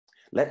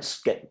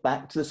let's get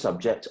back to the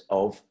subject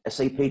of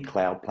SAP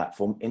Cloud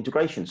Platform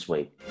Integration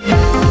Suite.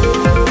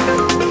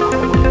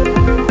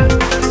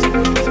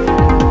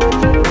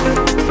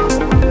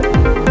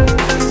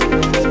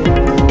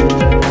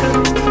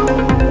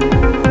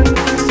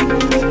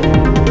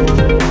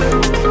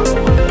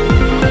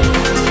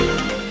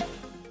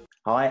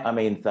 Hi,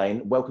 I'm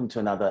Thain. Welcome to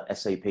another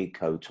SAP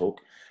CodeTalk.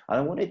 And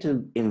I wanted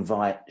to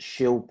invite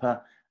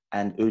Shilpa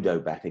and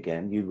Udo back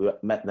again. You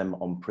met them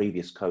on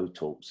previous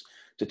CodeTalks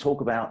to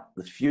talk about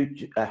the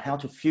future, how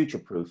to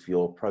future-proof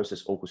your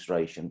process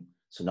orchestration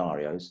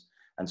scenarios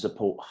and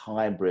support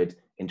hybrid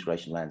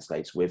integration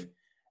landscapes with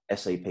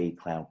SAP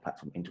Cloud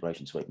Platform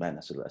Integration Suite. Man,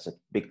 that's a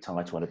big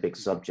title and a big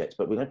subject,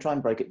 but we're going to try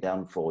and break it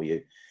down for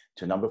you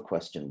to a number of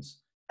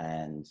questions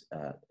and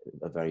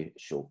a very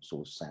short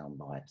sort of sound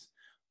bite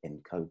in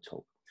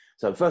CodeTalk.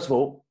 So first of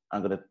all,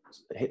 I'm going to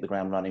hit the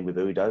ground running with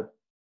Udo.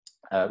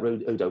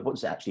 Udo, what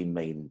does it actually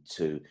mean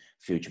to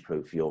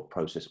future-proof your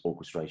process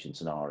orchestration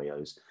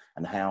scenarios,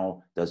 and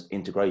how does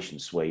Integration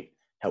Suite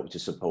help to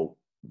support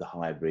the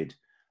hybrid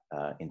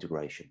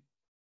integration?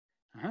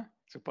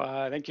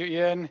 Super, thank you,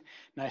 Ian.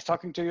 Nice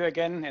talking to you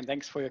again, and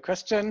thanks for your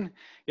question.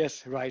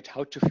 Yes, right,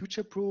 how to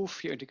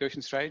future-proof your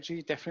integration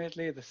strategy?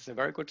 Definitely, this is a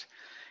very good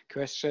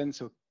question.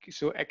 So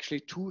actually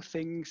two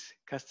things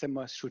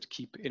customers should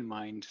keep in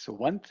mind. So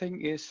one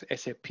thing is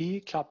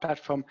SAP Cloud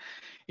Platform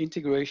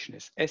Integration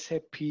is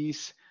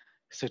SAP's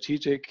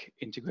strategic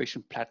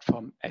integration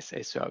platform as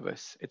a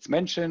service. It's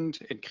mentioned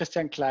in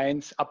Christian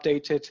Klein's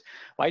updated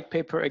white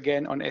paper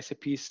again on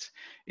SAP's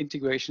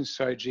integration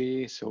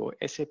strategy. So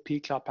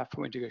SAP Cloud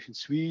Platform Integration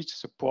Suite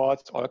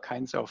supports all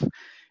kinds of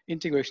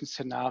integration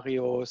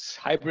scenarios,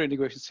 hybrid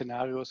integration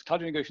scenarios,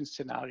 cloud integration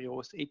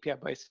scenarios,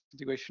 API-based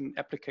integration,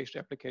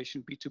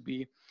 application,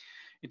 B2B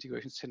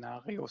integration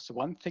scenarios. So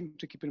one thing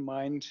to keep in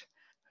mind,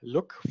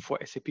 look for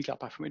SAP Cloud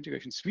Platform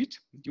Integration Suite,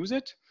 use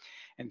it.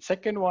 And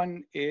second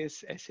one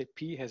is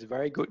SAP has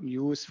very good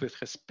news with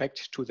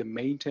respect to the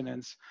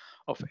maintenance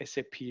of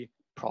SAP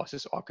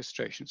Process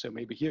Orchestration. So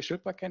maybe here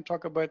Shilpa can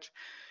talk about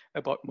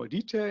more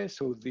details.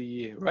 So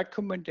the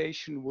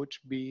recommendation would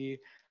be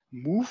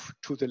move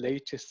to the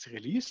latest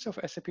release of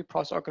SAP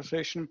Process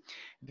Orchestration.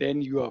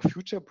 Then you are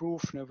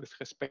future-proof with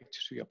respect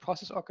to your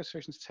process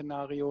orchestration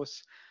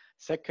scenarios.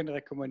 Second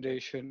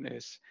recommendation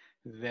is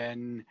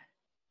then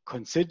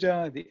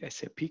consider the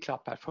SAP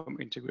Cloud Platform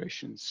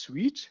Integration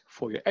Suite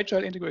for your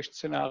agile integration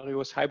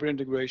scenarios, hybrid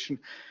integration,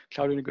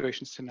 cloud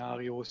integration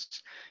scenarios.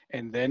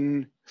 And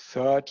then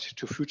third,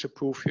 to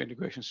future-proof your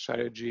integration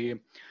strategy,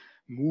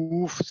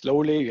 move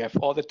slowly, you have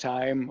all the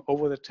time,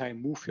 over the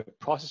time, move your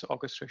process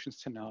orchestration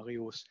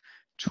scenarios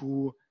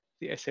to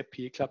the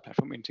SAP Cloud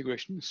Platform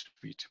Integration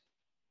Suite.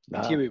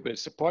 And here we will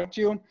support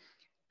you,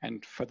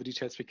 and further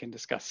details we can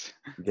discuss.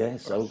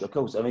 Yes, of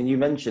course. I mean, you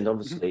mentioned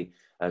obviously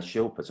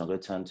Shilpa, so I'm going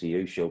to turn to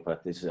you,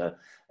 Shilpa, this,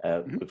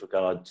 with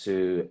regard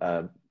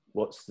to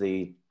what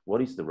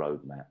is the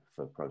roadmap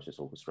for process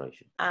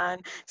orchestration?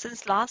 And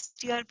since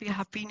last year, we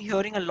have been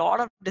hearing a lot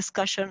of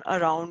discussion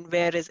around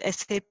where is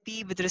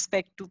SAP with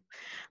respect to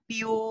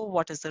PO,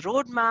 what is the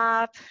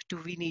roadmap, do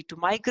we need to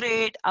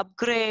migrate,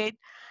 upgrade,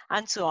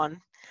 and so on.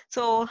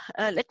 So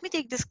let me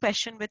take this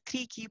question with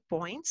 3 key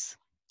points.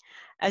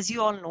 As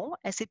you all know,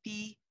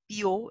 SAP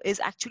PO is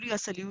actually a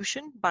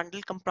solution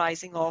bundle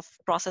comprising of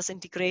process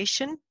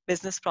integration,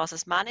 business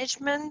process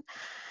management,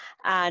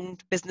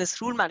 and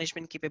business rule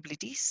management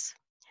capabilities.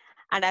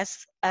 And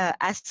as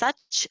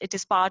such, it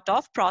is part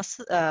of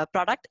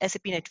product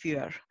SAP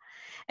NetWeaver.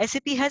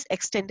 SAP has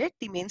extended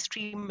the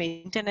mainstream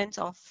maintenance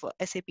of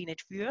SAP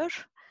NetWeaver,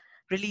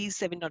 release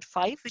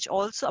 7.5, which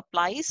also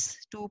applies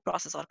to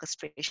process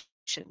orchestration,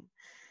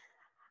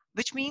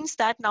 which means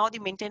that now the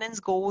maintenance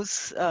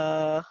goes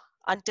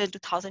until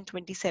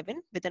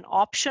 2027 with an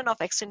option of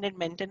extended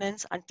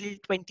maintenance until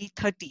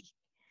 2030.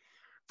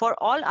 For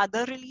all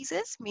other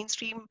releases,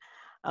 mainstream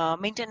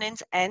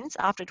maintenance ends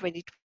after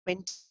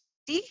 2020.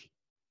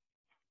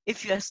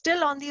 If you are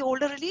still on the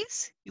older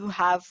release, you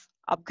have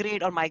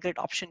upgrade or migrate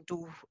option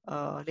to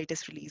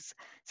latest release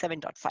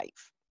 7.5.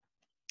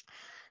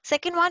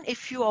 Second one,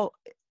 if you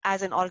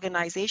as an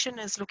organization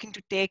is looking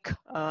to take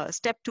a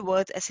step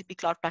towards SAP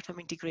Cloud Platform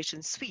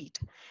Integration Suite,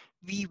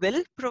 we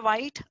will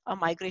provide a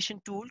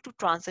migration tool to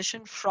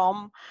transition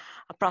from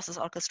a process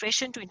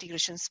orchestration to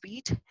integration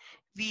suite.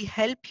 We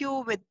help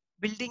you with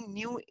building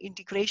new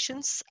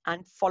integrations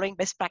and following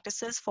best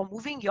practices for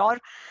moving your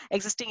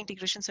existing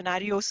integration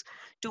scenarios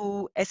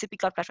to SAP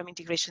Cloud Platform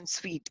Integration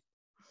Suite.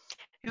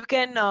 You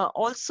can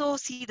also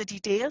see the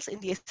details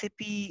in the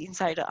SAP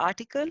Insider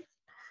article.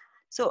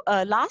 So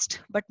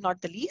last but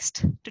not the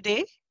least,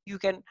 today you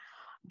can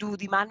do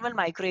the manual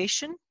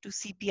migration to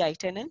CPI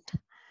tenant.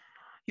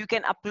 You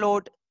can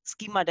upload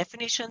schema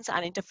definitions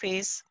and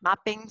interface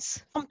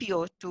mappings from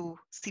PO to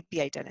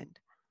CPI tenant.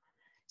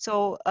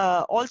 So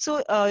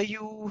also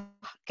you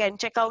can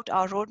check out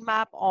our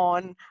roadmap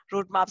on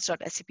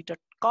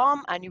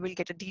roadmaps.sap.com, and you will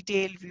get a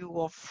detailed view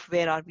of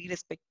where are we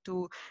respect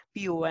to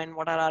PO and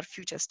what are our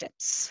future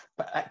steps.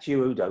 But actually,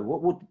 Udo,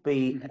 what would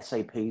be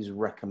SAP's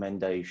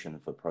recommendation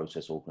for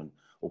process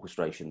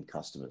orchestration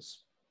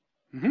customers?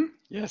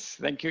 Yes,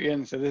 thank you,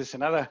 Ian. So this is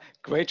another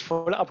great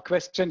follow-up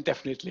question,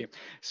 definitely.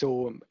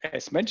 So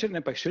as mentioned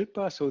by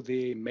Shilpa, so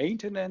the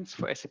maintenance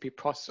for SAP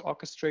Process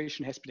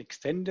Orchestration has been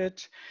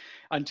extended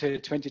until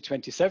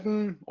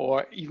 2027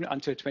 or even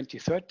until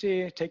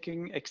 2030,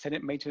 taking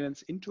extended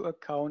maintenance into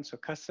account. So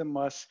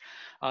customers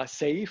are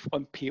safe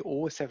on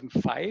PO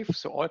 75.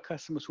 So all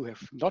customers who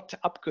have not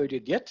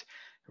upgraded yet,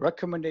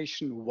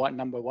 recommendation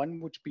number one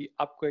would be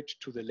upgrade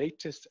to the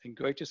latest and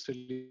greatest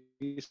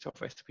release of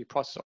SAP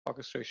Process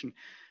Orchestration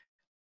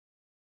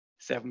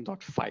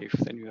 7.5.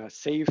 Then you are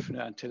safe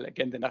until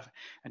again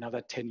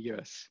another 10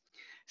 years.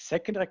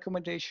 Second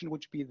recommendation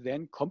would be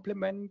then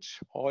complement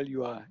all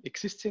your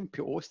existing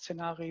PO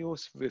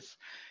scenarios with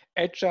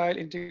agile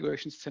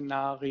integration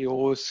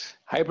scenarios,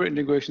 hybrid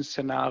integration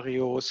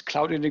scenarios,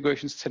 cloud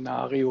integration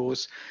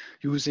scenarios,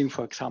 using,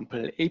 for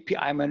example,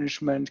 API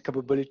management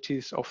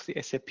capabilities of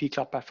the SAP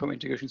Cloud Platform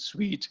Integration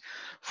Suite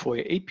for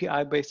your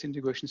API-based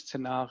integration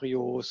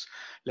scenarios,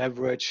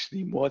 leverage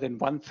the more than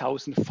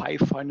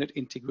 1,500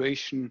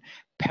 integration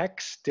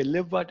packs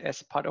delivered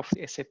as part of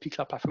the SAP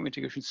Cloud Platform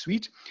Integration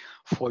Suite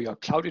for your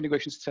cloud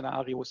integration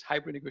scenarios,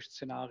 hybrid integration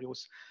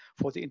scenarios,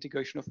 for the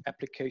integration of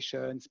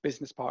applications,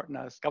 business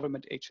partners,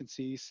 government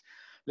agencies,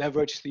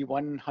 leverage the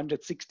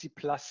 160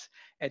 plus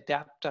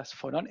adapters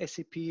for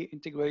non-SAP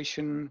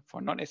integration,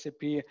 for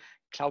non-SAP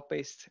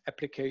cloud-based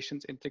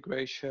applications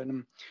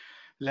integration,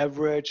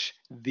 leverage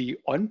the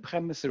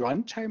on-premise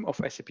runtime of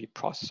SAP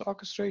Process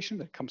Orchestration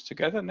that comes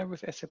together now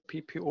with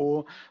SAP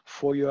PO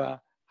for your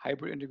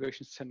hybrid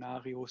integration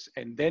scenarios.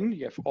 And then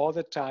you have all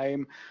the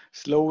time,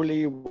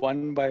 slowly,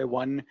 one by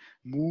one,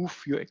 move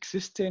your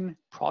existing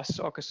process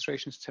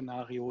orchestration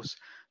scenarios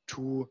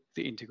to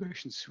the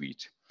integration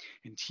suite.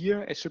 And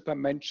here, as Shilpa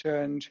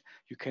mentioned,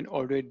 you can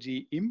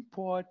already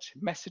import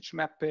message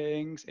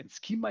mappings and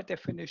schema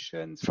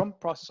definitions from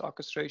process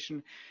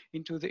orchestration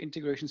into the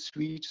integration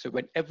suite. So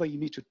whenever you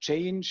need to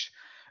change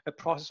a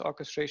process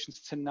orchestration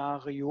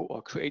scenario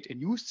or create a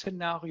new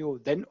scenario,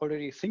 then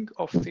already think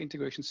of the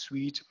integration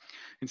suite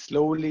and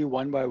slowly,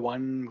 one by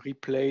one,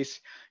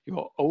 replace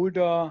your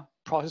older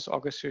process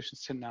orchestration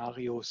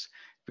scenarios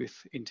with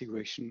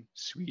integration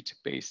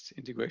suite-based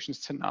integration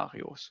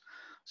scenarios.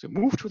 So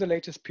move to the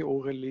latest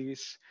PO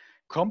release,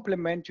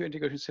 complement your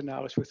integration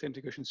scenarios with the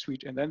integration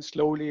suite, and then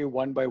slowly,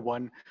 one by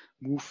one,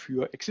 move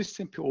your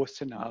existing PO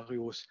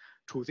scenarios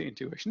to the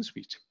integration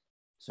suite.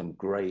 Some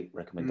great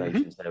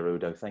recommendations there,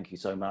 Udo. Thank you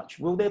so much.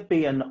 Will there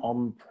be an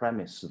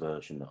on-premise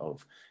version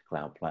of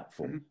Cloud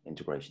Platform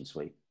Integration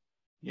Suite?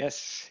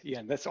 Yes,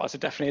 Ian, that's also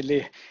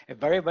definitely a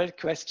very valid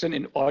question.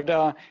 In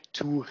order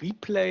to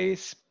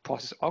replace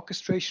process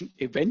orchestration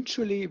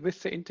eventually with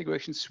the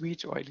integration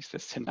suite, or at least the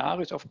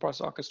scenarios of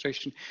process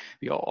orchestration,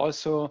 we are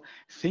also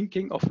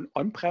thinking of an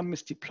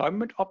on-premise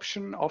deployment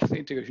option of the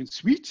integration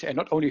suite. And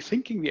not only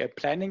thinking, we are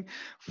planning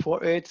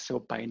for it. So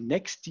by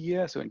next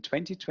year, so in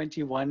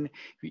 2021,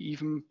 we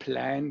even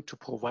plan to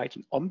provide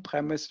an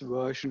on-premise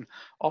version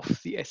of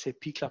the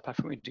SAP Cloud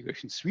Platform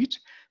Integration Suite,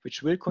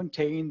 which will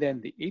contain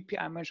then the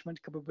API management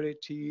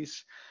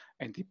capabilities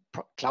and the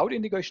cloud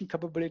integration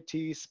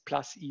capabilities,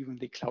 plus even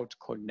the cloud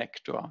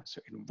connector. So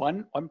in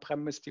one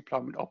on-premise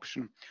deployment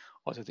option,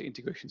 also the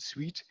integration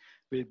suite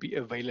will be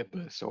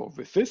available. So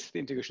with this, the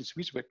integration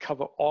suite will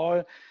cover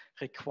all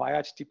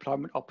required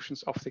deployment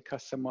options of the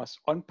customers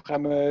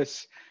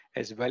on-premise,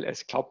 as well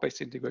as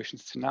cloud-based integration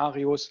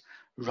scenarios,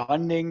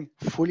 running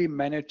fully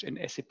managed in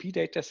SAP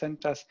data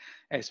centers,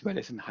 as well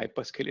as in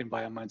hyperscale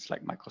environments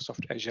like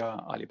Microsoft Azure,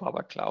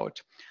 Alibaba Cloud,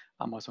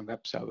 Amazon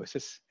Web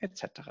Services,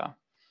 etc.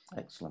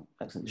 Excellent,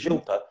 excellent.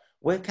 Shilpa,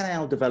 where can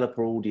our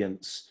developer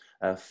audience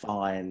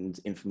find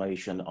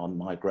information on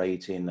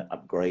migrating,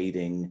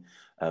 upgrading,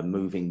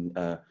 moving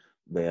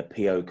their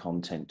PO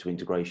content to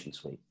Integration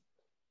Suite?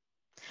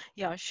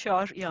 Yeah,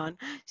 sure, Jan.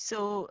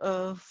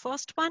 So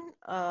first one,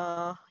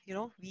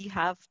 we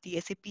have the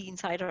SAP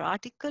Insider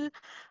article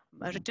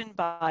written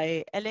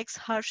by Alex,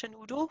 Harsh, and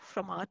Udo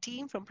from our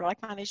team, from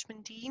product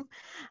management team,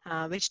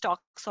 which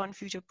talks on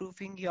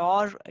future-proofing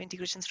your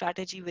integration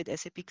strategy with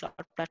SAP Cloud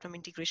Platform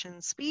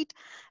Integration Suite.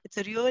 It's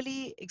a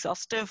really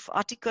exhaustive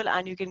article,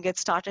 and you can get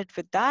started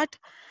with that.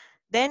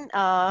 Then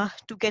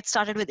to get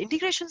started with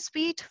Integration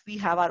Suite, we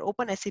have our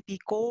Open SAP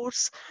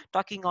course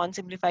talking on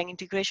simplifying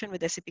integration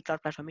with SAP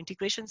Cloud Platform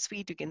Integration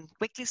Suite. You can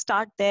quickly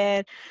start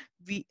there.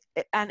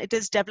 And it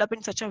is developed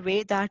in such a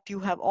way that you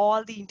have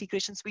all the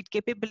Integration Suite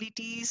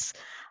capabilities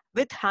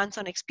with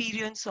hands-on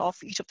experience of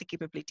each of the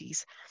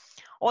capabilities.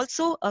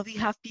 Also, we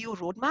have PO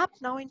roadmap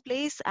now in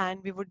place,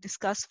 and we would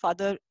discuss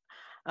further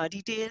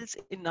details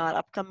in our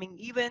upcoming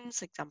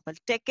events, example,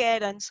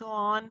 TechEd and so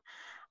on.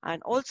 And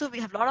also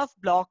we have a lot of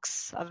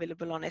blogs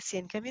available on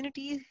SCN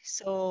community.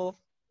 So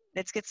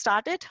let's get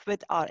started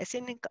with our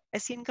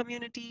SCN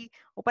community,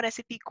 Open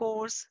SAP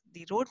course,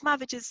 the roadmap,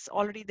 which is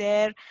already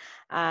there,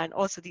 and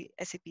also the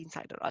SAP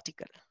Insider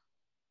article.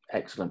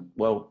 Excellent.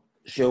 Well,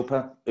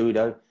 Shilpa,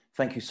 Udo,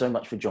 thank you so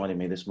much for joining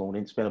me this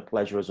morning. It's been a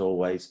pleasure as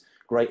always.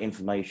 Great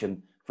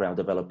information for our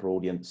developer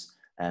audience,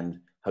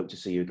 and hope to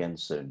see you again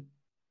soon.